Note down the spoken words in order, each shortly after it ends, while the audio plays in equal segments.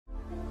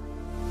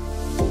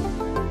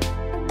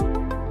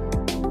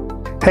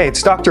Hey,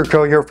 it's Dr.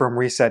 Ko here from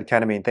Reset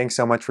Ketamine. Thanks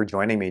so much for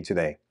joining me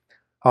today.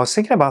 I was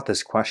thinking about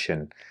this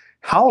question.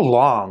 How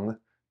long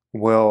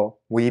will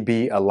we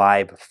be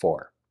alive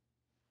for?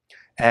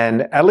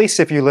 And at least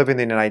if you live in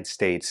the United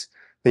States,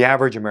 the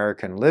average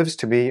American lives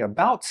to be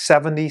about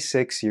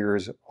 76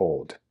 years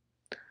old.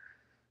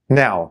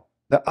 Now,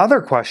 the other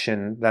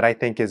question that I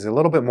think is a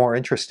little bit more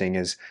interesting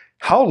is,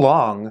 how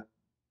long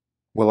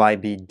will I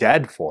be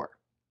dead for?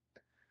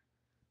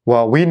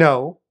 Well, we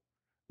know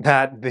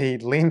that the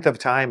length of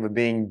time of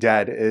being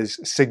dead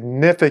is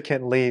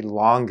significantly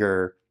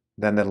longer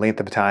than the length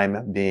of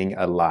time being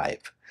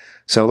alive.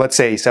 So let's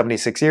say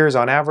 76 years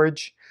on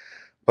average,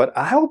 but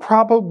I'll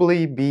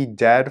probably be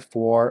dead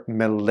for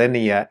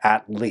millennia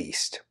at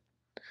least.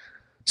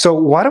 So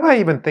why do I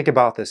even think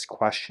about this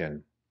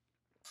question?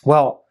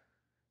 Well,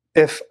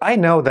 if I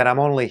know that I'm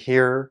only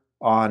here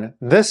on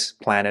this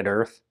planet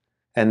Earth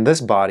and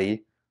this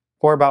body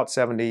for about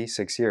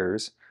 76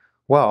 years,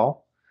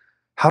 well,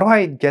 how do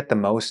I get the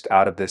most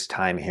out of this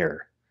time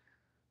here?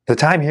 The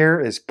time here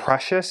is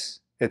precious,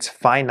 it's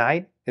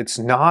finite, it's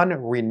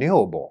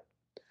non-renewable,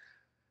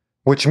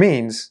 which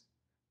means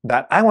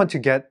that I want to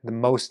get the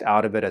most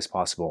out of it as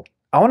possible.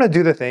 I want to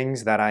do the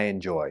things that I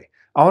enjoy.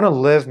 I want to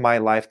live my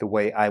life the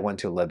way I want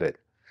to live it,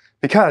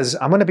 because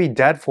I'm going to be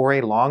dead for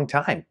a long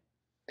time.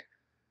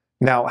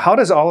 Now, how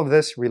does all of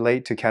this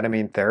relate to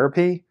ketamine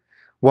therapy?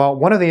 Well,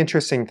 one of the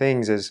interesting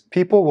things is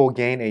people will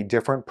gain a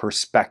different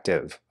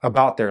perspective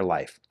about their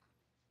life.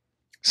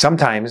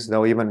 Sometimes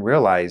they'll even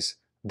realize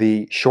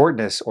the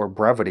shortness or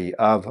brevity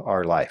of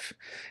our life.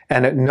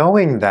 And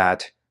knowing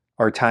that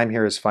our time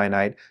here is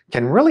finite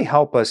can really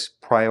help us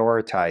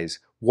prioritize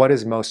what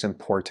is most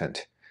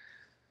important.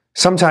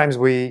 Sometimes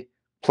we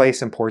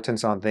place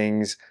importance on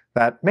things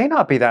that may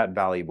not be that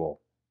valuable,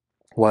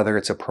 whether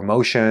it's a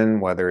promotion,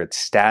 whether it's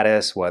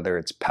status, whether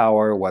it's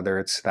power, whether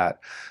it's that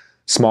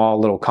small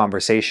little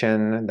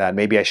conversation that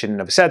maybe I shouldn't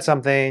have said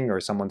something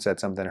or someone said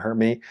something that hurt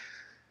me.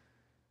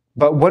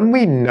 But when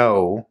we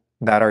know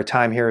that our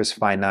time here is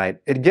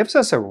finite, it gives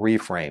us a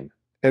reframe.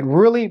 It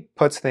really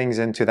puts things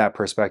into that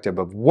perspective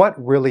of what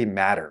really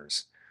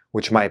matters,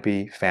 which might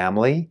be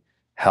family,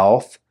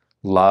 health,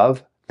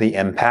 love, the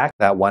impact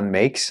that one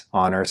makes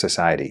on our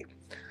society.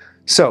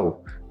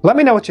 So let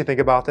me know what you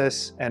think about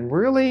this and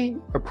really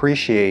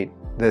appreciate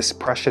this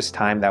precious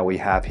time that we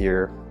have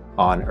here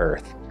on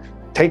Earth.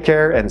 Take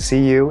care and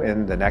see you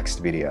in the next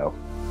video.